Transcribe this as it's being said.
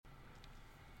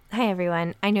Hi,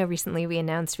 everyone. I know recently we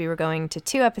announced we were going to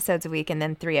 2 episodes a week and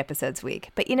then 3 episodes a week.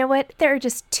 But you know what? There are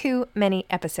just too many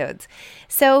episodes.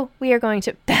 So we are going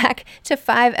back to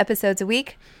 5 episodes a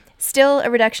week. Still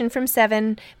a reduction from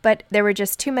 7, but there were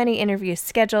just too many interviews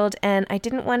scheduled, and I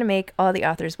didn't want to make all the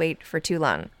authors wait for too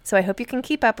long. So I hope you can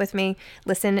keep up with me.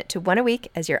 Listen to 1 a week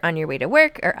as you're on your way to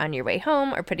work or on your way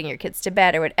home or putting your kids to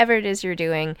bed or whatever it is you're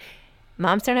doing.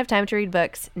 Moms Don't Have Time to Read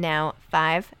Books, now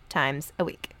 5 times a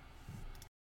week.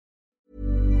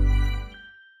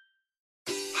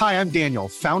 Hi, I'm Daniel,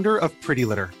 founder of Pretty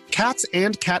Litter. Cats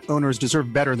and cat owners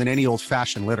deserve better than any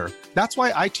old-fashioned litter. That's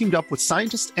why I teamed up with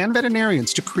scientists and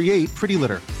veterinarians to create Pretty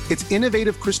Litter. Its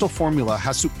innovative crystal formula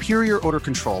has superior odor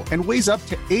control and weighs up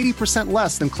to 80%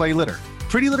 less than clay litter.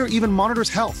 Pretty Litter even monitors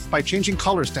health by changing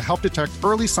colors to help detect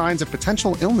early signs of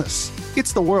potential illness.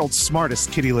 It's the world's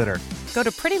smartest kitty litter. Go to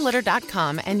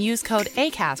prettylitter.com and use code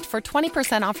ACAST for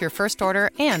 20% off your first order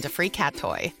and a free cat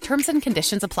toy. Terms and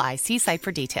conditions apply. See site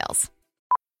for details.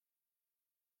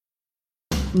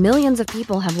 Millions of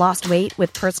people have lost weight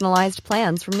with personalized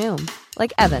plans from Noom.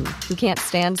 Like Evan, who can't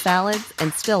stand salads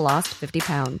and still lost 50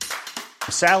 pounds.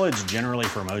 Salads generally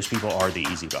for most people are the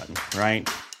easy button, right?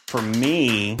 For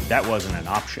me, that wasn't an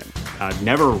option. I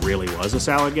never really was a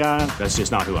salad guy. That's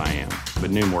just not who I am.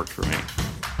 But Noom worked for me.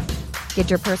 Get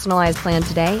your personalized plan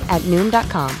today at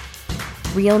Noom.com.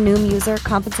 Real Noom user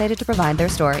compensated to provide their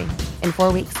story. In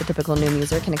 4 weeks, the typical Noom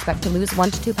user can expect to lose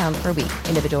 1 to 2 pounds per week.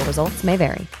 Individual results may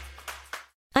vary.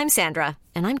 I'm Sandra,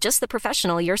 and I'm just the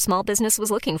professional your small business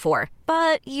was looking for.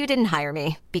 But you didn't hire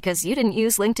me because you didn't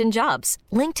use LinkedIn Jobs.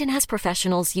 LinkedIn has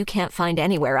professionals you can't find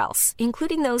anywhere else,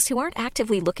 including those who aren't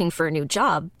actively looking for a new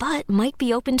job, but might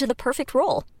be open to the perfect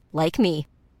role, like me.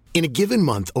 In a given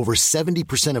month, over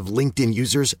 70% of LinkedIn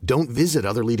users don't visit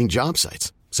other leading job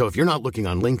sites. So if you're not looking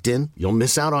on LinkedIn, you'll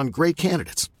miss out on great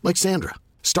candidates like Sandra.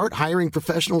 Start hiring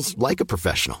professionals like a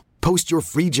professional. Post your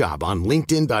free job on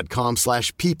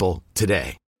linkedin.com/people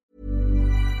today.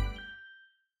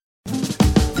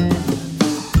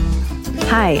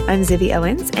 Hi, I'm Zibby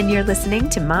Owens, and you're listening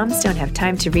to Moms Don't Have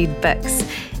Time to Read Books.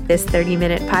 This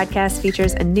 30-minute podcast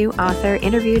features a new author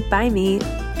interviewed by me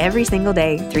every single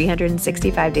day,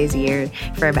 365 days a year,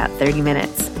 for about 30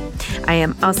 minutes. I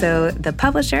am also the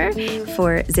publisher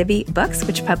for Zibby Books,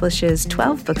 which publishes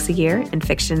 12 books a year in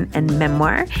fiction and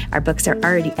memoir. Our books are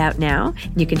already out now.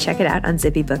 You can check it out on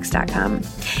zibbybooks.com.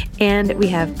 And we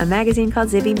have a magazine called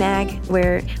Zibby Mag,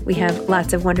 where we have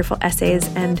lots of wonderful essays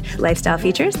and lifestyle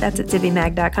features. That's at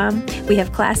zibbymag.com. We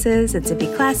have classes at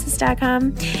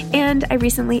zibbyclasses.com. And I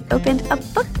recently opened a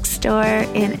bookstore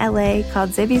in LA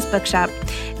called Zibby's Bookshop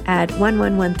at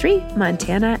 1113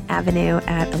 Montana Avenue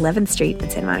at 11th Street in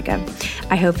Santa Monica.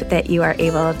 I hope that you are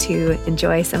able to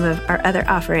enjoy some of our other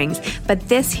offerings. But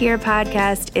this here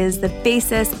podcast is the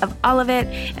basis of all of it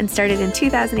and started in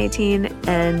 2018.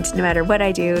 And no matter what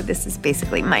I do, this is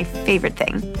basically my favorite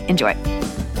thing. Enjoy.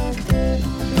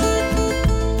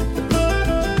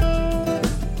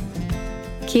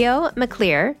 Kyo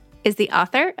Maclear is the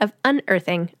author of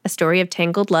Unearthing, A Story of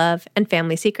Tangled Love and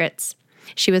Family Secrets.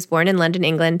 She was born in London,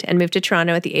 England, and moved to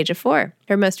Toronto at the age of 4.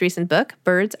 Her most recent book,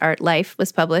 Birds, Art, Life,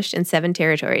 was published in 7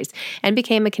 territories and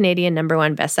became a Canadian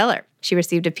 #1 bestseller. She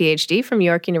received a PhD from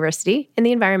York University in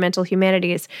the environmental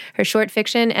humanities. Her short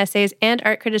fiction, essays, and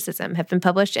art criticism have been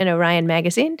published in Orion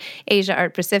Magazine, Asia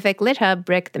Art Pacific, LitHub,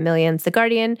 Brick, The Millions, The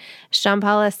Guardian,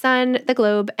 Shambhala Sun, The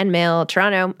Globe, and Mail,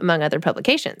 Toronto, among other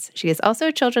publications. She is also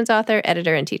a children's author,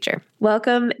 editor, and teacher.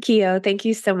 Welcome, Kyo. Thank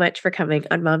you so much for coming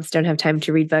on Moms Don't Have Time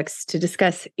to Read Books to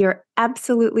discuss your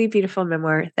absolutely beautiful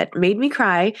memoir that made me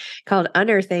cry called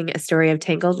Unearthing, A Story of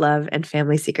Tangled Love and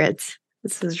Family Secrets.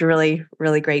 This is really,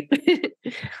 really great. Thank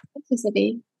you,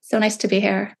 Zibby. So nice to be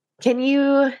here. Can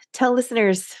you tell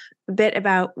listeners a bit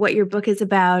about what your book is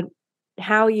about,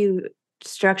 how you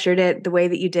structured it the way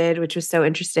that you did, which was so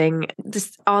interesting,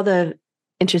 just all the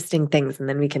interesting things, and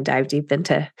then we can dive deep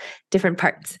into different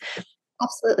parts.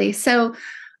 Absolutely. So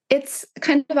it's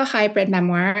kind of a hybrid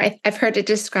memoir. I've heard it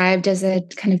described as a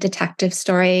kind of detective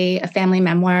story, a family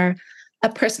memoir, a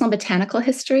personal botanical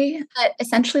history. But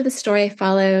essentially, the story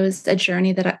follows a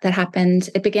journey that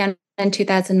happened. It began in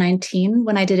 2019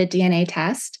 when I did a DNA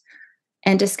test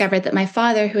and discovered that my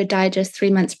father, who had died just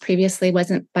 3 months previously,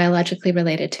 wasn't biologically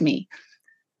related to me.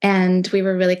 And we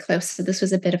were really close. So this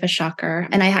was a bit of a shocker.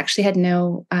 And I actually had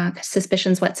no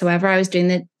suspicions whatsoever. I was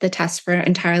doing the test for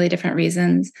entirely different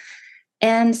reasons.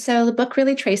 And so the book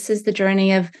really traces the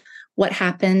journey of what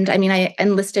happened. I mean, I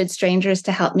enlisted strangers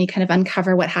to help me kind of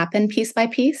uncover what happened piece by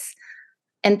piece.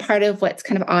 And part of what's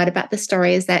kind of odd about the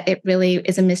story is that it really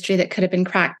is a mystery that could have been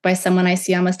cracked by someone I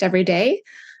see almost every day.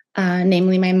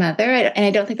 namely my mother. And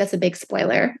I don't think that's a big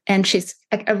spoiler. And she's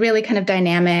a really kind of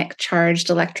dynamic, charged,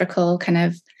 electrical kind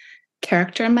of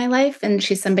character in my life. And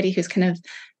she's somebody who's kind of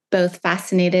both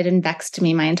fascinated and vexed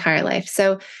me my entire life.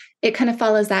 So it kind of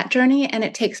follows that journey, and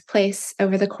it takes place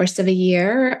over the course of a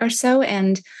year or so.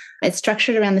 And it's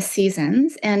structured around the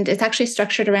seasons, and it's actually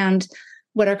structured around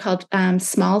what are called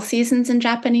small seasons in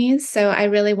Japanese. So I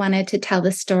really wanted to tell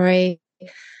the story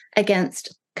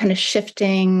against kind of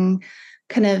shifting,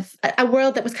 kind of a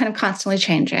world that was kind of constantly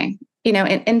changing,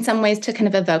 in some ways to kind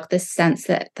of evoke this sense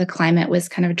that the climate was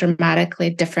kind of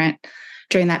dramatically different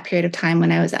during that period of time when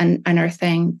I was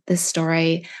unearthing this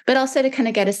story, but also to kind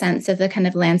of get a sense of the kind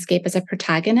of landscape as a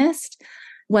protagonist.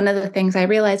 One of the things I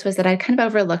realized was that I kind of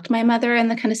overlooked my mother in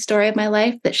the kind of story of my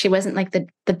life, that she wasn't like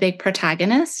the big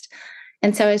protagonist.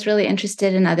 And so I was really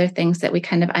interested in other things that we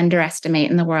kind of underestimate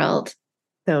in the world.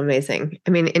 So amazing.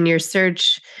 I mean, in your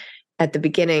search at the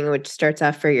beginning, which starts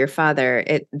off for your father,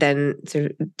 it then sort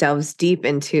of delves deep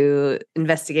into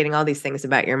investigating all these things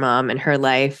about your mom and her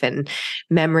life and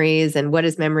memories and what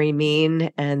does memory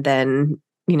mean. And then,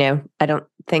 I don't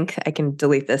think I can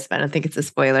delete this, but I don't think it's a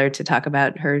spoiler to talk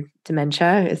about her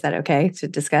dementia. Is that okay to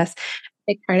discuss?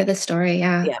 Big part of the story,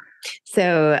 yeah. Yeah.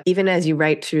 So even as you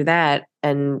write through that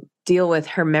and deal with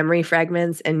her memory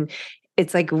fragments, and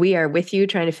it's like we are with you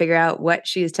trying to figure out what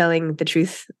she is telling the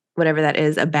truth, whatever that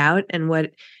is about, and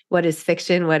what is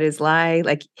fiction, what is lie,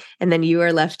 and then you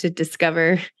are left to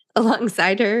discover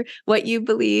alongside her what you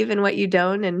believe and what you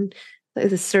don't, and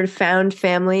this sort of found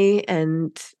family.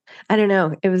 And I don't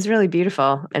know, it was really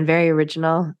beautiful and very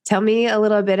original. Tell me a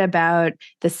little bit about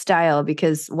the style,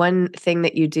 because one thing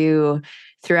that you do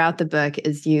throughout the book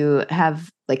is you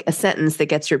have like a sentence that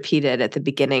gets repeated at the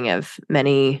beginning of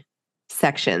many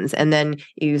sections, and then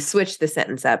you switch the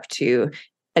sentence up to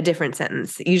a different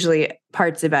sentence, usually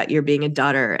parts about your being a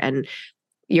daughter and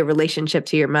your relationship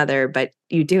to your mother, but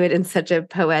you do it in such a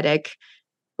poetic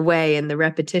way in the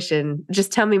repetition.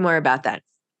 Just tell me more about that.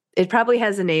 It probably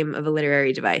has a name of a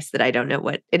literary device that I don't know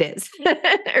what it is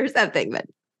or something, but.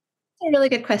 That's a really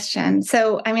good question.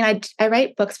 So, I mean, I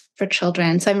write books for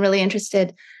children, so I'm really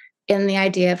interested in the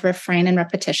idea of refrain and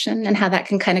repetition and how that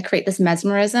can kind of create this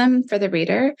mesmerism for the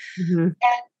reader. Mm-hmm. And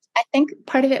I think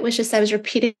part of it was just I was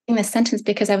repeating this sentence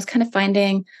because I was kind of trying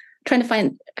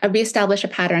to reestablish a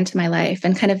pattern to my life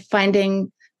and kind of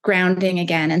finding grounding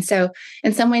again. And so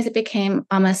in some ways it became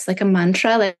almost like a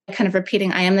mantra, like kind of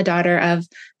repeating, I am the daughter of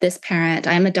this parent.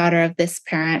 I am a daughter of this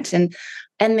parent. And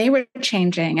they were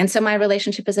changing. And so my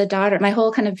relationship as a daughter, my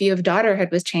whole kind of view of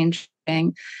daughterhood was changing.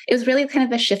 It was really kind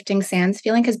of a shifting sands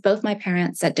feeling because both my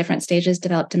parents at different stages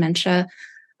developed dementia.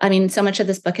 I mean, so much of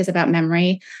this book is about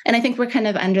memory. And I think we're kind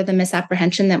of under the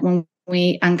misapprehension that when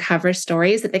we uncover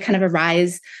stories, that they kind of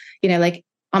arise, like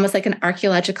almost like an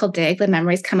archaeological dig, the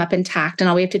memories come up intact and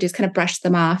all we have to do is kind of brush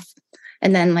them off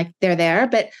and then like they're there.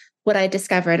 But what I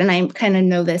discovered, and I kind of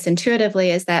know this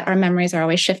intuitively, is that our memories are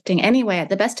always shifting anyway at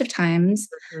the best of times.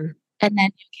 Mm-hmm. And then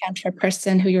you encounter a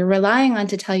person who you're relying on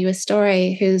to tell you a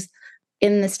story who's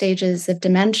in the stages of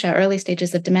dementia, early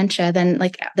stages of dementia, then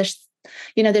like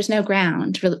there's no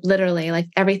ground, literally, like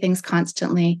everything's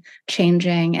constantly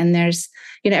changing. And there's,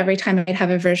 every time I'd have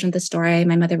a version of the story,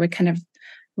 my mother would kind of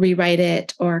rewrite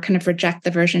it or kind of reject the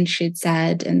version she'd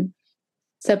said. And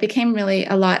so it became really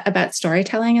a lot about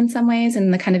storytelling in some ways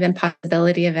and the kind of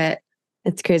impossibility of it.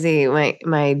 It's crazy.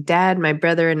 My dad, my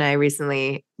brother, and I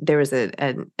recently, there was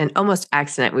an almost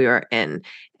accident we were in,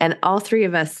 and all three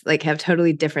of us like have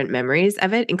totally different memories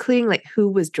of it, including like who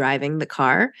was driving the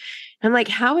car. I'm like,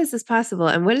 how is this possible?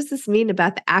 And what does this mean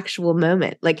about the actual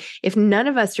moment? Like, if none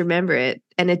of us remember it,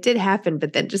 and it did happen,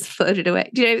 but then just floated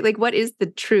away. Do you know, like, what is the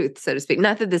truth, so to speak?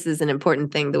 Not that this is an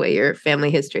important thing, the way your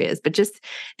family history is, but just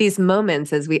these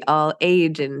moments as we all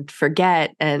age and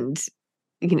forget, and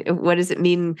what does it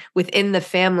mean within the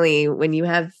family when you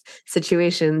have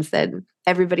situations that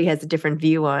everybody has a different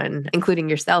view on, including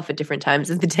yourself at different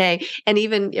times of the day? And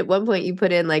even at one point you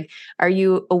put in, like, are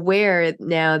you aware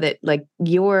now that like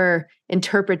your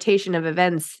interpretation of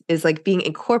events is like being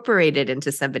incorporated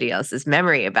into somebody else's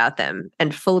memory about them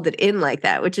and folded in like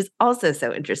that, which is also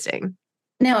so interesting.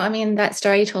 No, I mean, that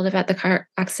story you told about the car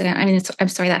accident, I mean, I'm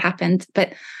sorry that happened,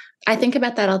 but I think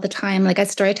about that all the time. Like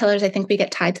as storytellers, I think we get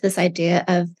tied to this idea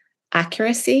of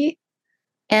accuracy,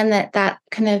 and that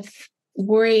kind of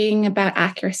worrying about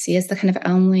accuracy is the kind of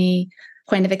only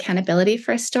point of accountability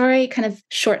for a story kind of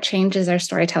shortchanges our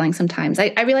storytelling sometimes. I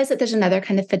realize that there's another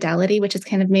kind of fidelity, which is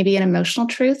kind of maybe an emotional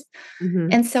truth. Mm-hmm.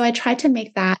 And so I tried to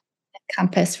make that a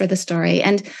compass for the story.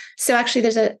 And so actually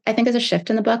I think there's a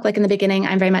shift in the book. Like in the beginning,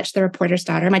 I'm very much the reporter's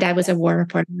daughter. My dad was a war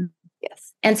reporter.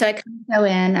 Yes. And so I kind of go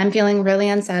in, I'm feeling really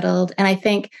unsettled. And I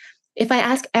think if I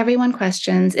ask everyone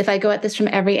questions, if I go at this from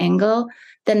every angle,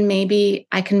 then maybe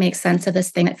I can make sense of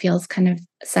this thing that feels kind of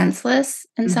senseless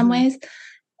in some ways.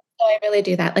 So I really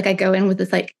do that. Like I go in with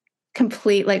this like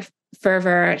complete like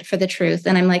fervor for the truth.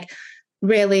 And I'm like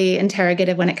really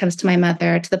interrogative when it comes to my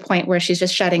mother, to the point where she's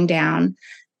just shutting down.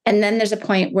 And then there's a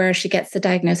point where she gets the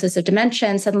diagnosis of dementia,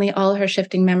 and suddenly all her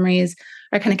shifting memories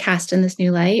are kind of cast in this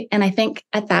new light. And I think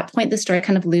at that point, the story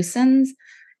kind of loosens.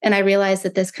 And I realize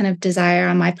that this kind of desire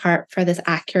on my part for this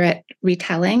accurate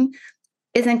retelling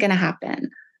isn't going to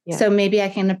happen. Yeah. So maybe I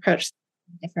can approach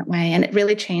it a different way. And it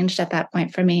really changed at that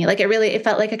point for me. Like it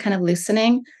felt like a kind of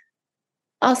loosening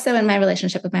also in my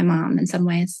relationship with my mom in some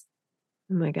ways.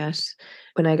 Oh my gosh.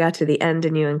 When I got to the end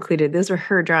and you included, those were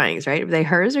her drawings, right? Were they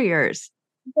hers or yours?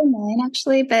 They're mine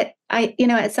actually, but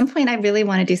at some point I really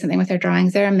want to do something with her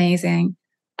drawings. They're amazing.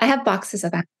 I have boxes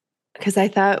of them. Because I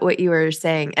thought what you were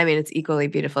saying, I mean, it's equally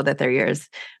beautiful that they're yours.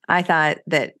 I thought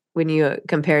that when you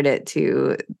compared it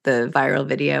to the viral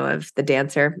video of the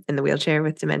dancer in the wheelchair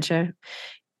with dementia,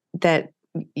 that,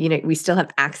 we still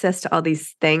have access to all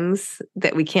these things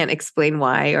that we can't explain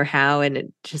why or how, and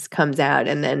it just comes out.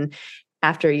 And then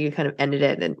after you kind of ended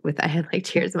it and I had like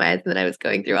tears in my eyes, and then I was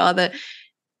going through all the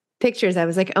pictures, I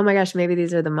was like, oh my gosh, maybe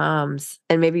these are the moms,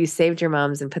 and maybe you saved your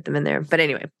moms and put them in there. But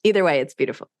anyway, either way, it's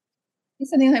beautiful.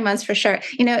 These are the only ones for sure.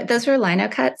 Those were lino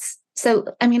cuts. So,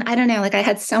 I mean, I don't know, like I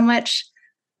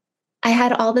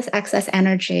had all this excess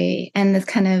energy and this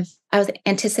kind of, I was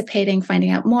anticipating finding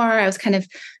out more.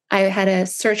 I had a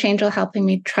search angel helping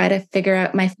me try to figure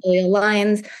out my filial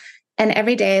lines. And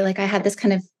every day, like I had this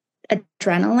kind of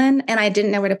adrenaline and I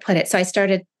didn't know where to put it. So I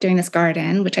started doing this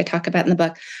garden, which I talk about in the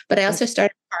book, but I also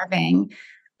started carving.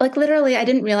 Like literally, I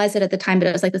didn't realize it at the time, but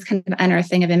it was like this kind of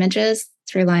unearthing of images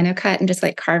through lino cut and just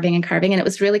like carving and carving. And it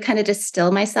was really kind of just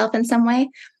still myself in some way.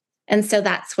 And so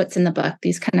that's what's in the book,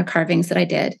 these kind of carvings that I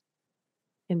did.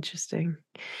 Interesting.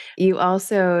 You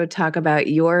also talk about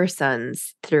your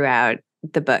sons throughout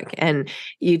the book, and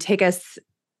you take us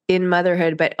in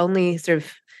motherhood, but only sort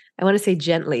of, I want to say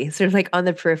gently, sort of like on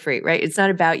the periphery, right? It's not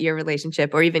about your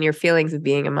relationship or even your feelings of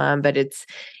being a mom, but it's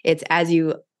as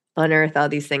you unearth all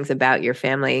these things about your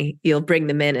family, you'll bring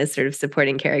them in as sort of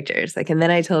supporting characters. Like, and then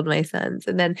I told my sons,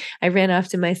 and then I ran off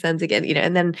to my sons again,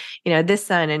 and then, this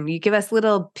son, and you give us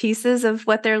little pieces of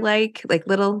what they're like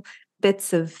little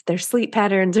bits of their sleep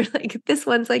patterns, or like this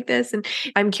one's like this. And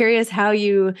I'm curious how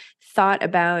you thought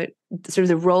about sort of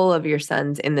the role of your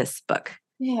sons in this book.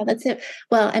 Yeah, that's it.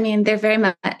 Well, I mean, they play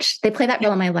that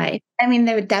role in my life. I mean,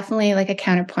 they're definitely like a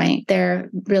counterpoint. They're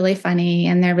really funny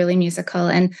and they're really musical.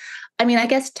 And I mean, I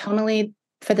guess tonally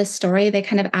for the story, they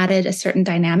kind of added a certain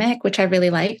dynamic, which I really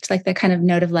liked, like the kind of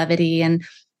note of levity. And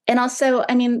also,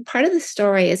 I mean, part of the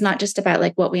story is not just about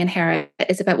like what we inherit,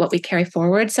 it's about what we carry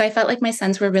forward. So I felt like my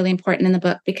sons were really important in the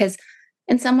book because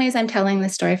in some ways I'm telling the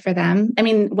story for them. I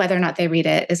mean, whether or not they read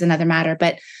it is another matter,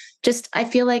 but just, I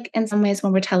feel like in some ways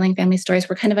when we're telling family stories,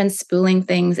 we're kind of unspooling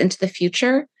things into the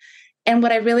future. And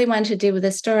what I really wanted to do with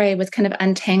this story was kind of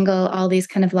untangle all these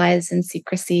kind of lies and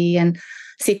secrecy and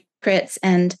secrets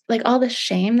and like all the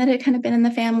shame that had kind of been in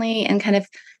the family and kind of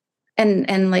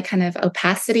and like kind of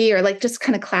opacity or like just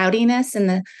kind of cloudiness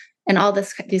and all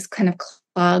these kind of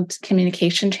clogged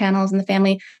communication channels in the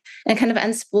family, and kind of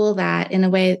unspool that in a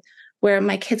way where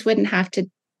my kids wouldn't have to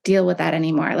deal with that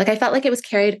anymore. Like I felt like it was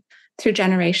carried through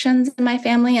generations in my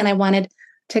family, and I wanted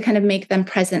to kind of make them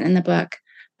present in the book.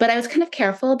 But I was kind of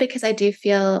careful because I do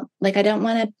feel like I don't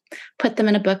want to put them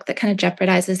in a book that kind of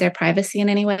jeopardizes their privacy in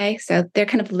any way. So they're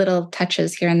kind of little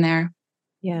touches here and there.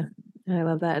 Yeah, I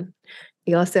love that.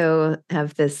 You also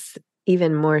have this,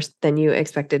 even more than you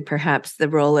expected, perhaps, the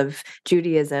role of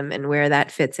Judaism and where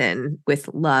that fits in with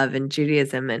love and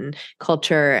Judaism and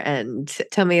culture. And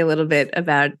tell me a little bit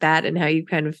about that and how you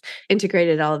kind of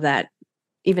integrated all of that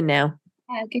even now.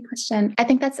 Yeah, good question. I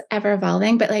think that's ever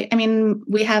evolving. But like, I mean,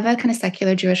 we have a kind of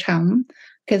secular Jewish home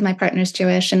because my partner's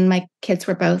Jewish and my kids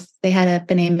were both, they had a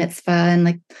b'nai mitzvah and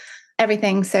like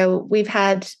everything. So we've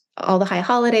had all the high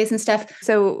holidays and stuff.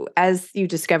 So as you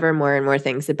discover more and more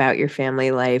things about your family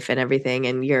life and everything,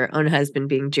 and your own husband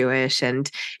being Jewish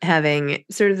and having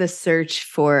sort of the search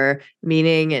for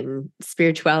meaning and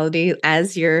spirituality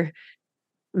as your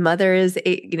mother is,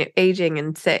 aging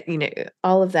and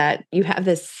all of that, you have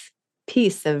this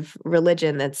piece of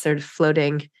religion that's sort of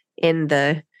floating in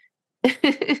the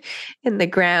in the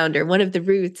ground, or one of the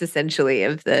roots essentially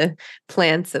of the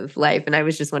plants of life. And I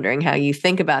was just wondering how you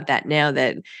think about that now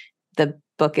that the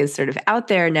book is sort of out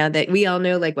there, now that we all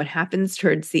know like what happens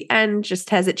towards the end.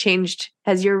 Just has it changed?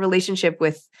 Has your relationship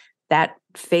with that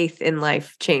faith in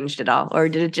life changed at all? Or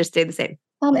did it just stay the same?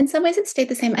 In some ways, it stayed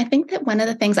the same. I think that one of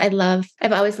the things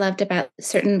I've always loved about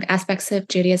certain aspects of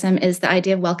Judaism is the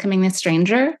idea of welcoming the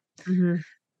stranger. Mm-hmm.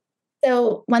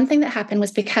 So one thing that happened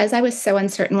was because I was so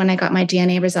uncertain when I got my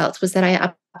DNA results was that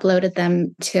I uploaded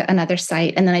them to another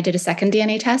site and then I did a second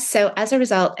DNA test. So as a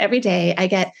result, every day I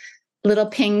get little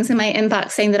pings in my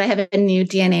inbox saying that I have a new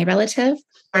DNA relative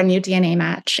or a new DNA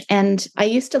match. And I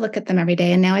used to look at them every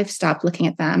day and now I've stopped looking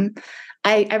at them.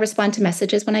 I respond to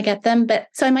messages when I get them, but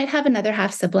so I might have another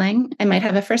half sibling. I might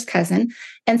have a first cousin.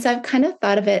 And so I've kind of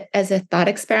thought of it as a thought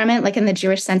experiment, like in the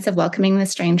Jewish sense of welcoming the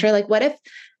stranger. Like what if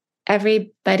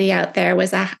everybody out there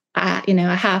was a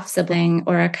half sibling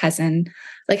or a cousin?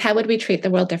 Like how would we treat the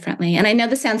world differently? And I know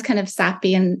this sounds kind of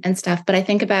sappy and stuff, but I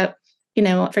think about,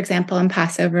 for example, in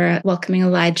Passover, welcoming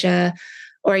Elijah,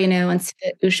 or, on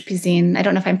Ushpizin. I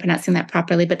don't know if I'm pronouncing that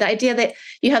properly, but the idea that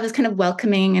you have this kind of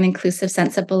welcoming and inclusive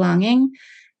sense of belonging.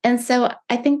 And so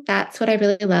I think that's what I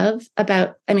really love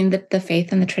about, the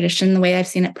faith and the tradition, the way I've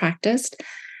seen it practiced.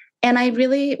 And I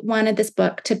really wanted this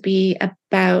book to be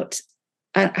about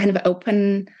a kind of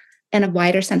open and a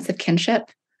wider sense of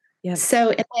kinship. Yep. So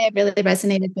in a way, I really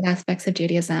resonated with aspects of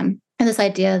Judaism and this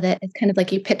idea that it's kind of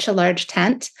like you pitch a large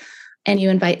tent and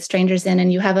you invite strangers in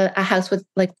and you have a house with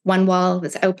like one wall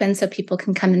that's open so people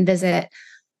can come and visit.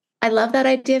 I love that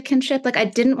idea of kinship. Like I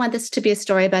didn't want this to be a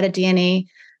story about a DNA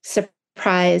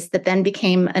surprise that then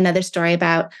became another story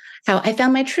about how I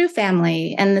found my true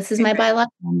family and this is my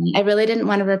biological family. I really didn't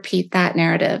want to repeat that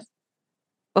narrative.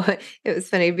 Well, it was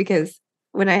funny because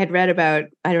when I had read about,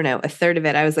 I don't know, a third of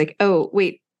it, I was like, oh,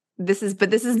 wait, this is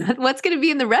not what's going to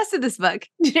be in the rest of this book.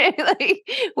 Like,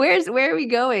 where are we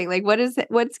going? Like,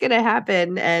 what's going to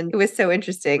happen? And it was so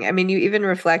interesting. I mean, you even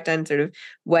reflect on sort of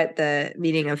what the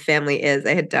meaning of family is.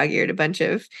 I had dog-eared a bunch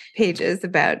of pages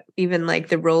about even like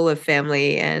the role of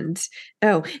family and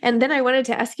then I wanted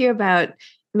to ask you about,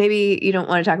 maybe you don't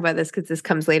want to talk about this because this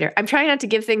comes later. I'm trying not to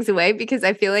give things away because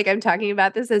I feel like I'm talking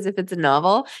about this as if it's a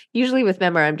novel. Usually with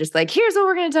memoir, I'm just like, here's what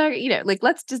we're going to talk, like,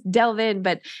 let's just delve in.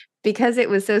 But because it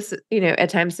was so, at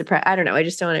times surprised, I don't know. I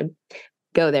just don't want to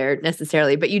go there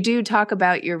necessarily. But you do talk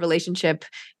about your relationship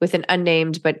with an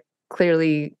unnamed, but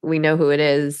clearly we know who it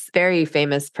is, very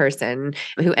famous person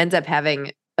who ends up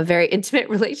having a very intimate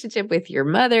relationship with your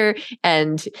mother.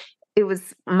 And it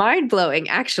was mind-blowing,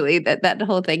 actually, that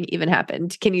whole thing even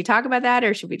happened. Can you talk about that,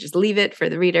 or should we just leave it for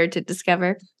the reader to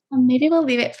discover? Maybe we'll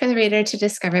leave it for the reader to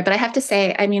discover. But I have to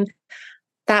say,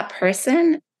 that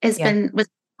person was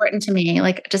important to me,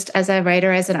 like just as a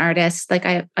writer, as an artist. Like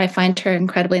I find her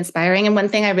incredibly inspiring. And one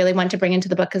thing I really want to bring into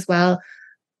the book as well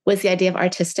was the idea of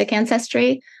artistic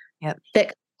ancestry. Yep.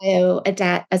 That I owe a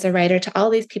debt as a writer to all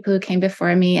these people who came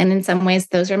before me. And in some ways,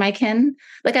 those are my kin.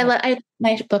 Like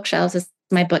my bookshelves is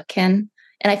my book kin.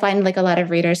 And I find like a lot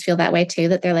of readers feel that way too,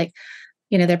 that they're like,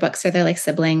 their books are their like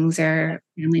siblings or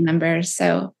family members.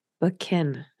 So book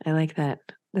kin. I like that.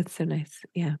 That's so nice.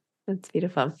 Yeah, that's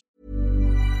beautiful.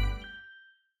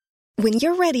 When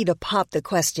you're ready to pop the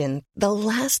question, the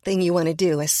last thing you want to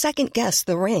do is second guess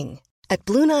the ring. At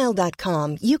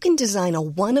BlueNile.com, you can design a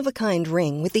one-of-a-kind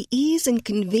ring with the ease and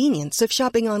convenience of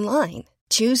shopping online.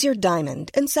 Choose your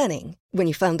diamond and setting. When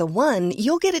you find the one,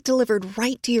 you'll get it delivered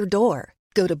right to your door.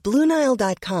 Go to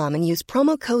BlueNile.com and use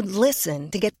promo code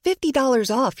LISTEN to get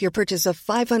 $50 off your purchase of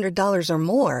 $500 or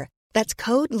more. That's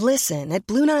code LISTEN at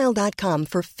BlueNile.com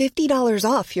for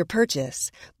 $50 off your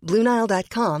purchase.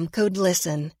 BlueNile.com, code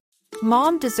LISTEN.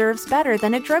 Mom deserves better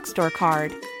than a drugstore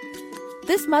card.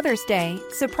 This Mother's Day,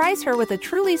 surprise her with a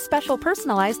truly special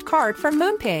personalized card from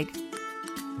Moonpig.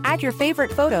 Add your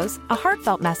favorite photos, a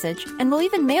heartfelt message, and we'll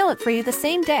even mail it for you the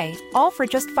same day, all for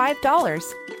just $5.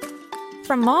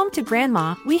 From mom to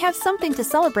grandma, we have something to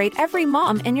celebrate every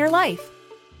mom in your life.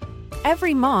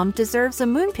 Every mom deserves a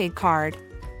Moonpig card.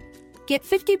 Get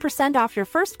 50% off your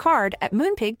first card at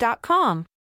Moonpig.com.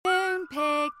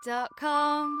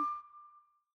 Moonpig.com.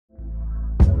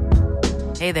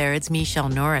 Hey there, it's Michelle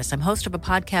Norris. I'm host of a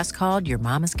podcast called Your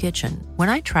Mama's Kitchen. When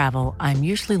I travel, I'm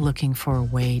usually looking for a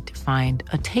way to find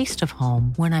a taste of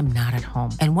home when I'm not at home.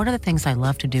 And one of the things I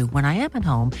love to do when I am at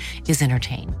home is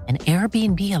entertain. And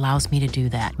Airbnb allows me to do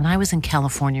that. When I was in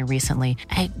California recently,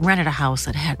 I rented a house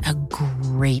that had a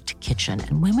great kitchen.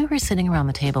 And when we were sitting around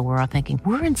the table, we're all thinking,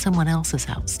 we're in someone else's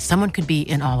house. Someone could be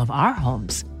in all of our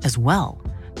homes as well.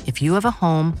 If you have a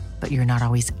home, but you're not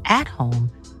always at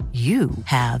home, you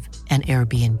have an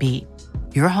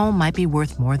Airbnb. Your home might be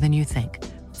worth more than you think.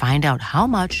 Find out how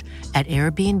much at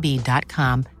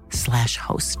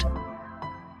airbnb.com/host.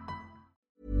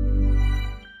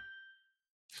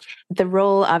 The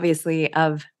role, obviously,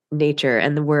 of nature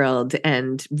and the world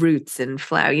and roots and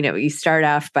flower. You start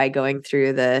off by going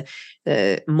through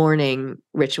the morning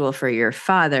ritual for your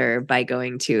father by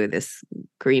going to this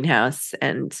greenhouse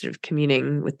and sort of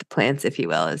communing with the plants, if you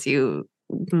will, as you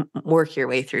work your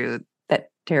way through that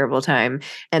terrible time.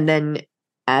 And then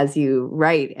as you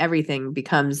write, everything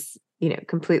becomes,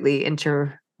 completely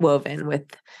interwoven with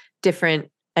different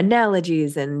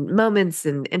analogies and moments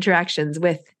and interactions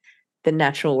with the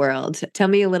natural world. Tell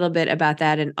me a little bit about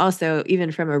that. And also,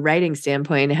 even from a writing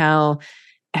standpoint, how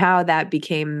that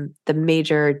became the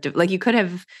major, like you could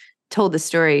have told the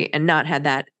story and not had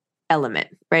that element,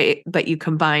 right? But you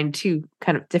combined two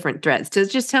kind of different threads. So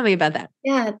just tell me about that.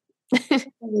 Yeah. That's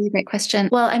a really great question.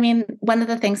 Well, I mean, one of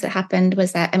the things that happened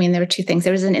was that, there were two things.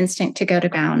 There was an instinct to go to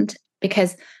ground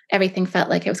because everything felt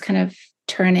like it was kind of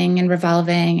turning and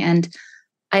revolving. And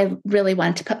I really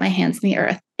wanted to put my hands in the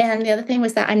earth. And the other thing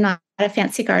was that I'm not a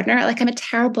fancy gardener. Like I'm a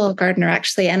terrible gardener,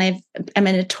 actually. And I'm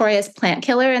a notorious plant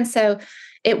killer. And so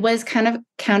it was kind of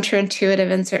counterintuitive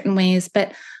in certain ways.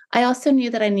 But I also knew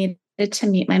that I needed to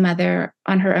meet my mother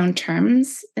on her own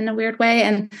terms in a weird way.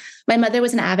 And my mother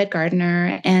was an avid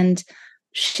gardener. And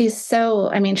she's still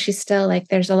like,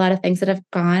 there's a lot of things that have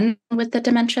gone with the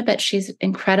dementia, but she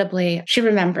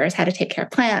remembers how to take care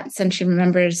of plants and she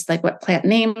remembers like what plant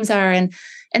names are.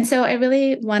 And so I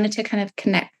really wanted to kind of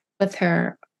connect with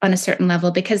her on a certain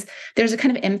level because there's a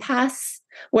kind of impasse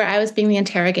where I was being the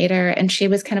interrogator and she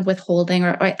was kind of withholding,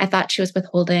 or I thought she was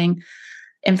withholding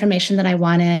information that I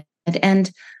wanted. And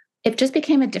it just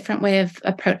became a different way of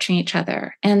approaching each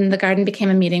other. And the garden became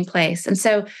a meeting place. And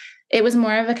so it was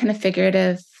more of a kind of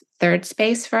figurative third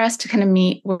space for us to kind of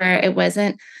meet where it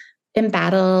wasn't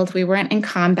embattled. We weren't in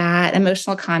combat,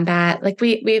 emotional combat. Like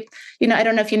we, I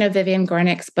don't know if you know Vivian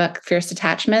Gornick's book, Fierce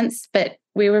Attachments, but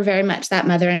we were very much that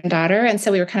mother and daughter. And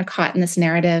so we were kind of caught in this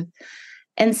narrative.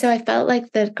 And so I felt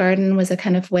like the garden was a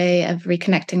kind of way of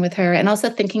reconnecting with her and also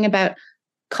thinking about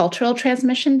cultural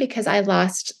transmission because I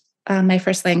lost my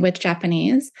first language,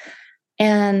 Japanese,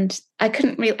 and I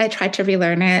tried to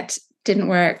relearn it, didn't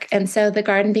work. And so the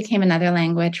garden became another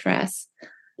language for us.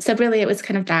 So really it was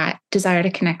kind of that desire to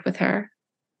connect with her.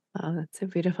 Oh, that's so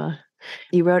beautiful.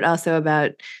 You wrote also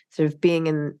about sort of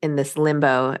being in this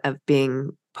limbo of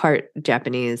being part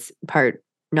Japanese, part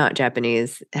not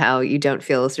Japanese, how you don't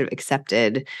feel sort of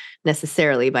accepted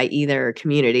necessarily by either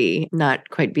community, not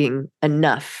quite being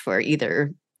enough for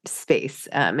either space,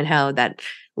 and how that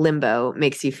limbo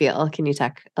makes you feel. Can you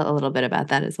talk a little bit about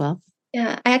that as well?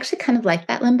 Yeah, I actually kind of like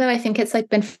that limbo. I think it's like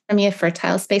been for me a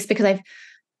fertile space because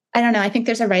I don't know, I think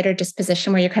there's a writer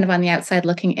disposition where you're kind of on the outside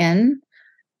looking in.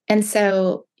 And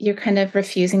so you're kind of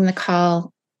refusing the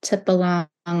call to belong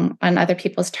on other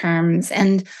people's terms.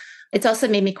 And it's also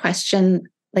made me question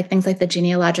like things like the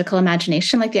genealogical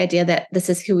imagination, like the idea that this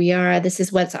is who we are, this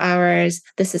is what's ours,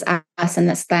 this is us and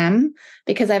this them,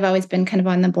 because I've always been kind of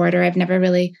on the border. I've never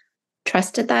really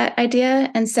trusted that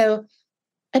idea. And so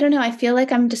I don't know, I feel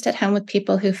like I'm just at home with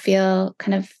people who feel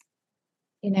kind of,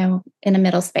 in a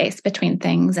middle space between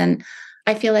things. And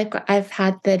I feel like I've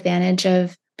had the advantage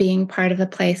of being part of a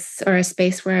place or a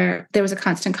space where there was a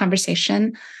constant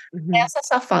conversation. Mm-hmm. I also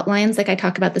saw fault lines. Like I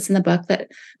talk about this in the book,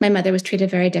 that my mother was treated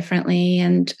very differently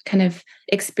and kind of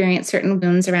experienced certain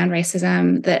wounds around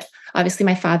racism that obviously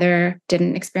my father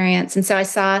didn't experience. And so I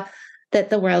saw that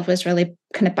the world was really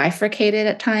kind of bifurcated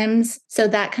at times. So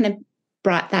that kind of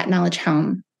brought that knowledge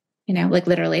home, like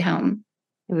literally home.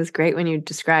 It was great when you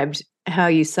described how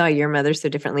you saw your mother so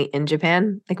differently in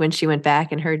Japan, like when she went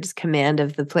back and her just command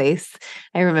of the place.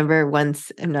 I remember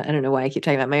once, I don't know why I keep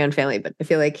talking about my own family, but I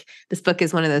feel like this book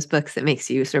is one of those books that makes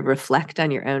you sort of reflect on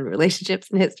your own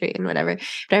relationships and history and whatever.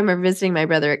 But I remember visiting my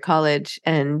brother at college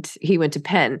and he went to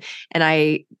Penn and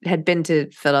I had been to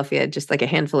Philadelphia just like a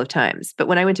handful of times. But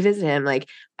when I went to visit him, like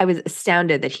I was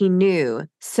astounded that he knew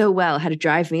so well how to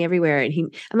drive me everywhere. And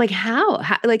I'm like, how?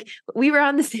 Like we were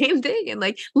on the same thing and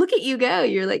like, look at you go.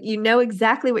 You're like, know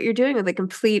exactly what you're doing with like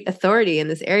complete authority in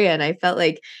this area. And I felt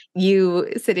like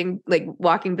you sitting, like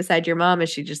walking beside your mom as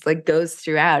she just like goes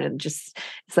throughout and just,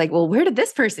 it's like, well, where did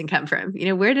this person come from?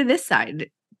 Where did this side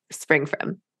spring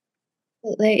from?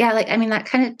 Yeah. That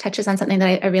kind of touches on something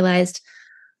that I realized,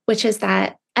 which is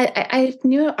that I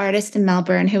knew an artist in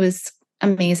Melbourne who was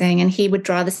amazing and he would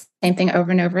draw the same thing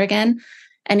over and over again.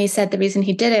 And he said the reason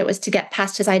he did it was to get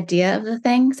past his idea of the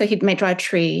thing. So he might draw a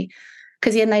tree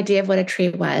because he had an idea of what a tree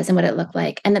was and what it looked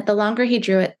like. And that the longer he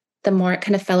drew it, the more it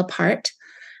kind of fell apart.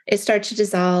 It started to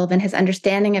dissolve and his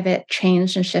understanding of it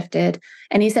changed and shifted.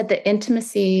 And he said that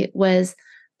intimacy was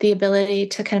the ability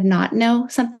to kind of not know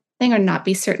something or not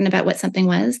be certain about what something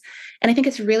was. And I think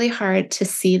it's really hard to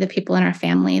see the people in our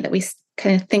family that we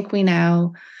kind of think we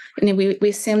know we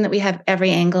assume that we have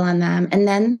every angle on them. And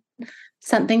then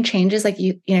something changes, like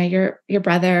your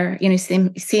brother, you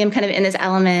see him kind of in his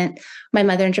element, my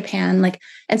mother in Japan,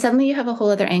 and suddenly you have a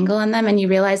whole other angle on them and you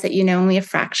realize that you know only a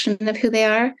fraction of who they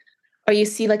are, or you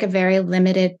see like a very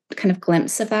limited kind of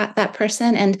glimpse of that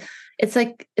person. And it's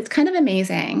kind of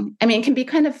amazing. I mean, it can be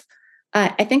kind of,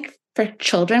 I think for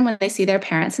children, when they see their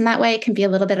parents in that way, it can be a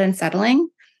little bit unsettling,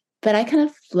 but I kind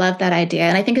of love that idea.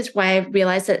 And I think it's why I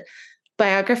realized that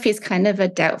biography is kind of a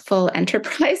doubtful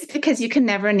enterprise, because you can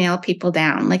never nail people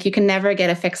down. Like, you can never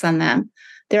get a fix on them.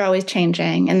 They're always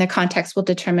changing, and their context will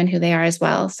determine who they are as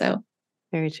well. So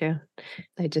very true.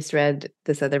 I just read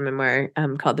this other memoir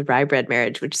called The Rye Bread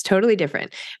Marriage, which is totally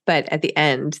different. But at the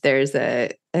end, there's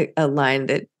a line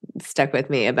that stuck with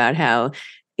me about how,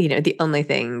 the only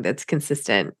thing that's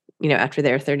consistent, after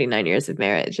their 39 years of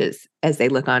marriage is, as they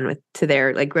look on to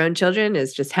their like grown children,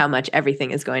 is just how much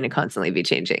everything is going to constantly be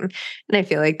changing. And I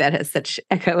feel like that has such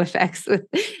echo effects with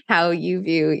how you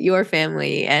view your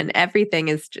family, and everything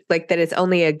is like that. It's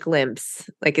only a glimpse.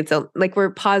 Like like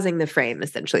we're pausing the frame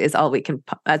essentially is all we can,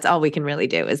 that's all we can really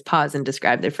do, is pause and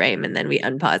describe the frame. And then we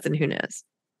unpause and who knows.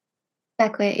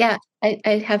 Exactly. Yeah.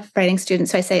 I have writing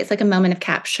students. So I say it's like a moment of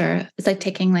capture. It's like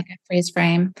taking like a freeze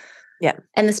frame. Yeah.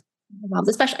 And this evolves,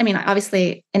 especially, I mean,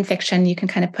 obviously in fiction, you can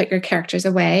kind of put your characters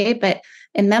away, but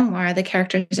in memoir, the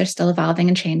characters are still evolving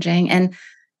and changing. And,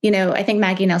 I think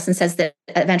Maggie Nelson says that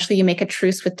eventually you make a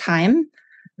truce with time,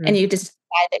 and you decide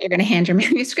that you're going to hand your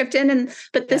manuscript in.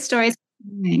 But this story is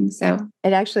continuing. So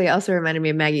it actually also reminded me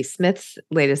of Maggie Smith's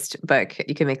latest book,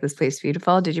 You Can Make This Place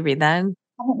Beautiful. Did you read that? I haven't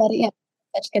read it yet.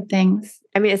 Such good things.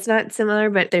 I mean, it's not similar,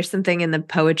 but there's something in the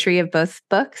poetry of both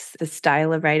books, the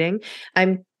style of writing.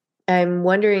 I'm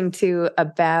wondering too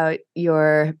about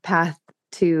your path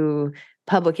to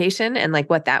publication and like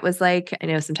what that was like. I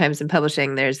know sometimes in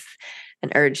publishing, there's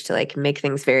an urge to like make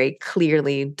things very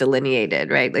clearly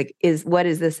delineated, right? Like, what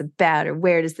is this about, or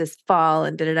where does this fall,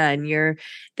 and And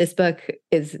this book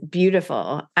is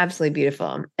beautiful, absolutely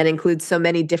beautiful, and includes so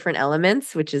many different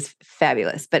elements, which is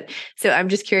fabulous. But so I'm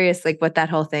just curious, like what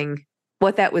that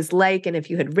was like, and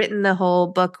if you had written the whole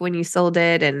book when you sold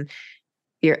it, and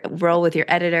your role with your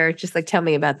editor, just like tell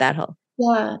me about that whole.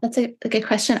 Yeah, that's a good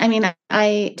question. I mean,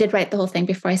 I did write the whole thing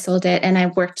before I sold it, and I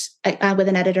worked with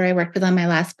an editor I worked with on my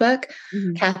last book,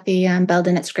 Kathy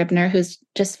Belden at Scribner, who's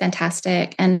just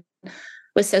fantastic and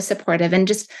was so supportive and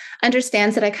just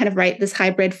understands that I kind of write this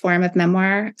hybrid form of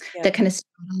memoir that kind of,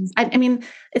 I mean,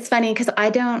 it's funny because I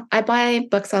buy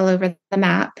books all over the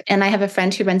map, and I have a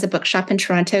friend who runs a bookshop in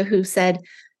Toronto who said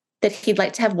that he'd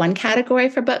like to have one category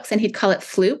for books, and he'd call it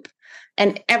Floop.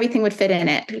 And everything would fit in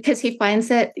it, because he finds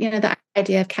that, the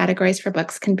idea of categories for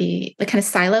books can be like kind of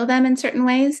silo them in certain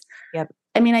ways. Yep.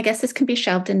 I mean, I guess this can be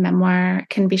shelved in memoir,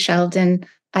 can be shelved in,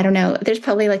 I don't know, there's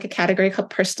probably like a category called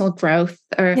personal growth,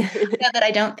 or that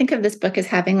I don't think of this book as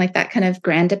having like that kind of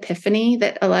grand epiphany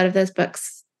that a lot of those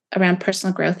books around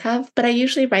personal growth have. But I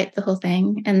usually write the whole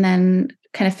thing and then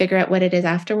kind of figure out what it is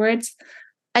afterwards.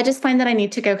 I just find that I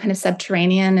need to go kind of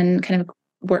subterranean and kind of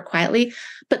work quietly.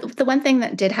 But the one thing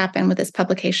that did happen with this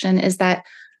publication is that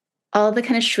all the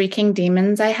kind of shrieking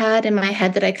demons I had in my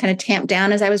head that I kind of tamped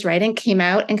down as I was writing came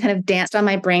out and kind of danced on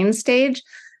my brain stage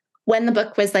when the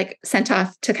book was like sent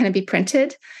off to kind of be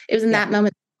printed. It was in that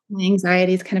moment my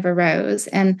anxieties kind of arose,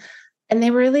 and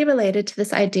they were really related to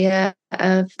this idea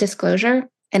of disclosure.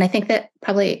 And I think that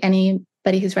probably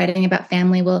anybody who's writing about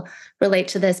family will relate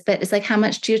to this, but it's like, how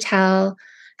much do you tell?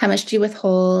 How much do you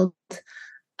withhold?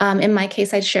 In my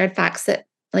case, I shared facts that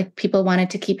like people wanted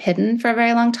to keep hidden for a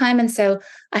very long time. And so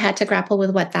I had to grapple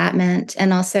with what that meant.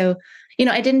 And also,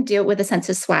 I didn't do it with a sense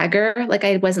of swagger. Like,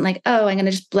 I wasn't like, oh, I'm going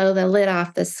to just blow the lid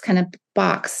off this kind of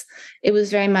box. It was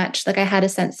very much like I had a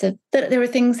sense of that there were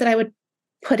things that I would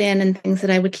put in and things that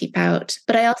I would keep out.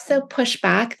 But I also pushed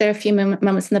back. There are a few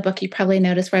moments in the book you probably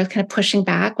noticed where I was kind of pushing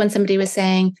back when somebody was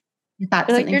saying, you're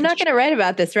like, you're not going to write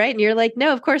about this, right? And you're like,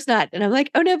 no, of course not. And I'm like,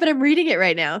 oh no, but I'm reading it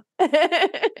right now. So,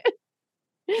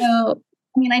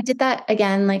 I mean, I did that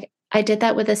again. Like, I did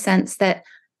that with a sense that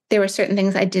there were certain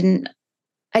things I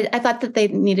thought that they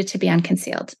needed to be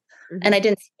unconcealed. And I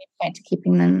didn't see any point to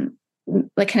keeping them,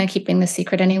 like kind of keeping the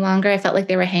secret any longer. I felt like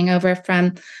they were hangover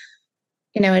from,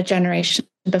 a generation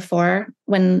before,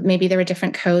 when maybe there were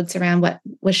different codes around what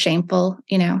was shameful,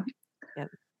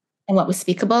 and what was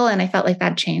speakable. And I felt like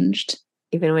that changed.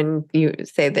 Even when you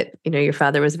say that, your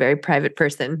father was a very private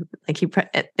person, like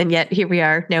and yet here we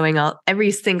are knowing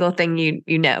every single thing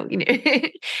you know.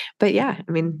 But yeah,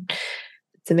 I mean,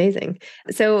 it's amazing.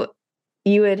 So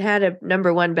You had a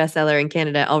 #1 bestseller in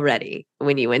Canada already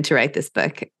when you went to write this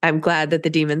book. I'm glad that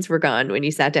the demons were gone when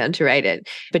you sat down to write it.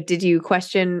 But did you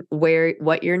question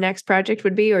what your next project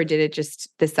would be, or did it just,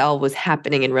 this all was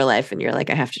happening in real life and you're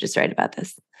like, I have to just write about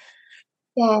this?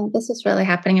 Yeah, this was really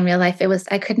happening in real life. It was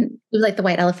like the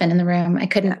white elephant in the room. I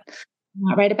couldn't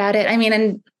not write about it. I mean,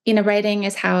 and writing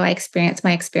is how I experience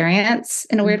my experience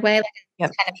in a weird way. Like,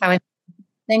 it's kind of how I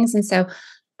things. And so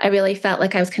I really felt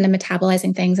like I was kind of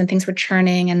metabolizing things and things were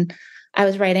churning and I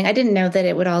was writing. I didn't know that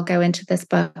it would all go into this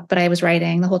book, but I was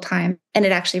writing the whole time. And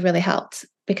it actually really helped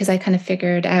because I kind of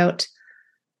figured out,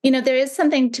 there is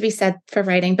something to be said for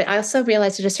writing, but I also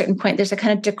realized at a certain point, there's a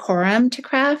kind of decorum to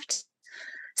craft.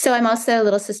 So I'm also a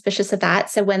little suspicious of that.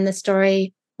 So when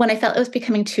I felt it was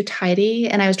becoming too tidy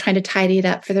and I was trying to tidy it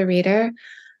up for the reader,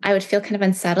 I would feel kind of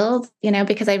unsettled,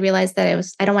 because I realized that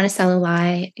I don't want to sell a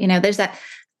lie. There's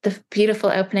the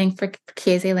beautiful opening for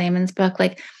Kiese Lehman's book.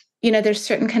 Like, there's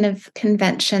certain kind of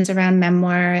conventions around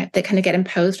memoir that kind of get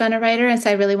imposed on a writer. And so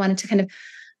I really wanted to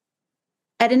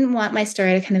I didn't want my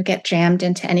story to kind of get jammed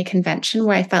into any convention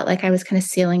where I felt like I was kind of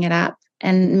sealing it up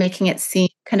and making it seem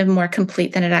kind of more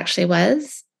complete than it actually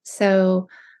was. So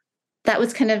that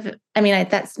was kind of,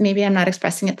 that's maybe I'm not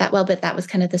expressing it that well, but that was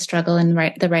kind of the struggle in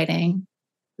the writing.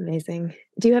 Amazing.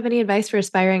 Do you have any advice for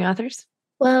aspiring authors?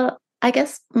 Well, I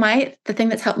guess the thing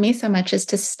that's helped me so much is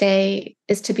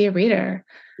to be a reader,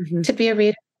 to be a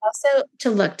reader, also to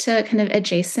look to kind of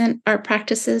adjacent art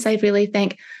practices. I really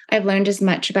think I've learned as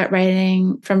much about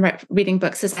writing from reading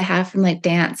books as I have from like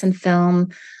dance and film.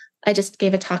 I just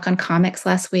gave a talk on comics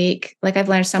last week. Like I've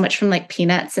learned so much from like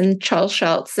Peanuts and Charles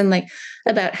Schultz and like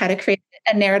about how to create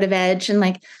a narrative edge. And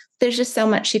like, there's just so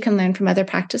much you can learn from other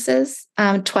practices.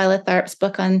 Twyla Tharp's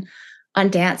book on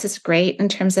dance is great in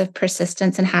terms of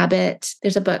persistence and habit.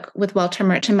 There's a book with Walter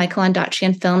Murch and Michael Ondaatje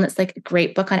on film that's like a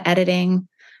great book on editing.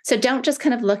 So don't just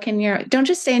kind of don't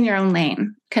just stay in your own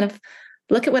lane. Kind of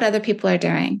look at what other people are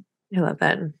doing. I love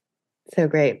that. So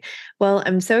great. Well,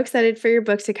 I'm so excited for your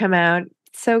book to come out.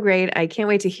 So great. I can't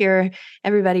wait to hear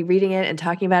everybody reading it and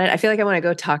talking about it. I feel like I want to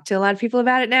go talk to a lot of people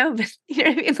about it now, but you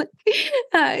know what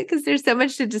I mean? Because there's so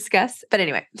much to discuss. But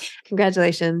anyway,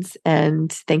 congratulations.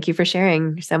 And thank you for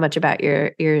sharing so much about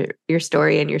your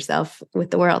story and yourself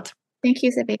with the world. Thank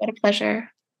you, Zibby. What a pleasure.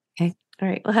 Okay. All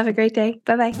right. Well, have a great day.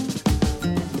 Bye-bye.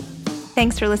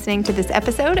 Thanks for listening to this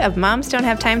episode of Moms Don't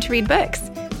Have Time to Read Books.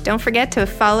 Don't forget to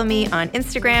follow me on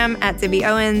Instagram at Zibby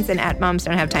Owens and at Moms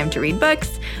Don't Have Time to Read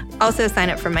Books. Also sign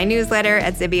up for my newsletter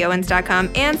at zibbyowens.com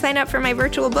and sign up for my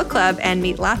virtual book club and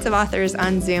meet lots of authors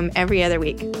on Zoom every other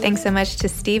week. Thanks so much to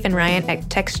Steve and Ryan at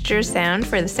Texture Sound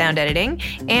for the sound editing.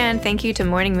 And thank you to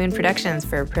Morning Moon Productions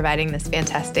for providing this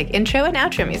fantastic intro and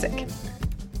outro music.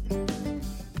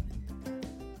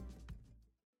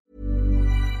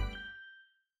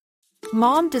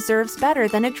 Mom deserves better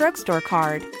than a drugstore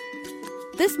card.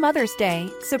 This Mother's Day,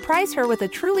 surprise her with a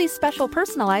truly special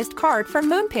personalized card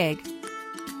from Moonpig.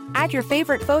 Add your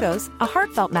favorite photos, a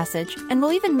heartfelt message, and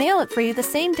we'll even mail it for you the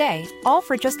same day, all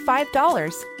for just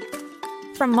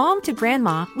 $5. From mom to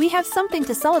grandma, we have something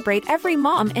to celebrate every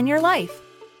mom in your life.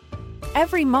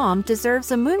 Every mom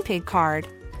deserves a Moonpig card.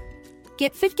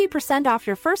 Get 50% off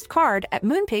your first card at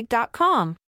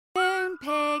moonpig.com.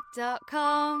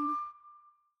 Moonpig.com.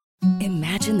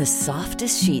 Imagine the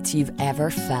softest sheets you've ever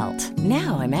felt.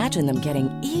 Now imagine them getting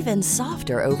even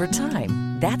softer over time.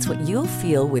 That's what you'll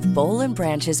feel with Boll &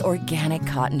 Branch's organic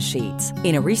cotton sheets.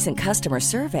 In a recent customer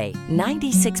survey,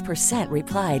 96%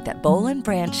 replied that Boll &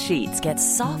 Branch sheets get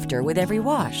softer with every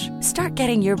wash. Start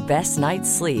getting your best night's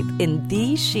sleep in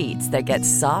these sheets that get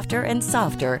softer and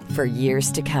softer for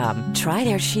years to come. Try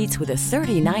their sheets with a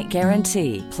 30-night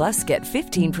guarantee. Plus, get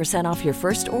 15% off your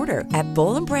first order at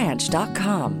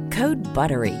bollandbranch.com. Code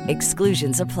BUTTERY.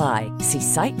 Exclusions apply. See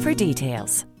site for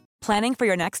details. Planning for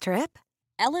your next trip?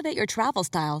 Elevate your travel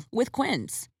style with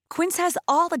Quince. Quince has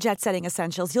all the jet-setting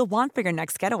essentials you'll want for your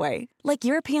next getaway, like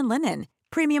European linen,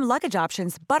 premium luggage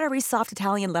options, buttery soft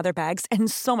Italian leather bags,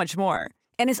 and so much more.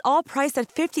 And is all priced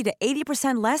at 50 to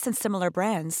 80% less than similar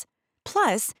brands.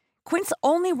 Plus, Quince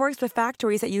only works with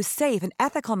factories that use safe and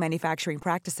ethical manufacturing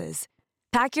practices.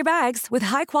 Pack your bags with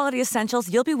high-quality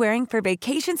essentials you'll be wearing for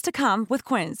vacations to come with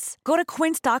Quince. Go to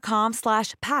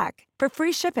quince.com/pack for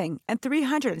free shipping and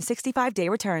 365-day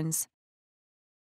returns.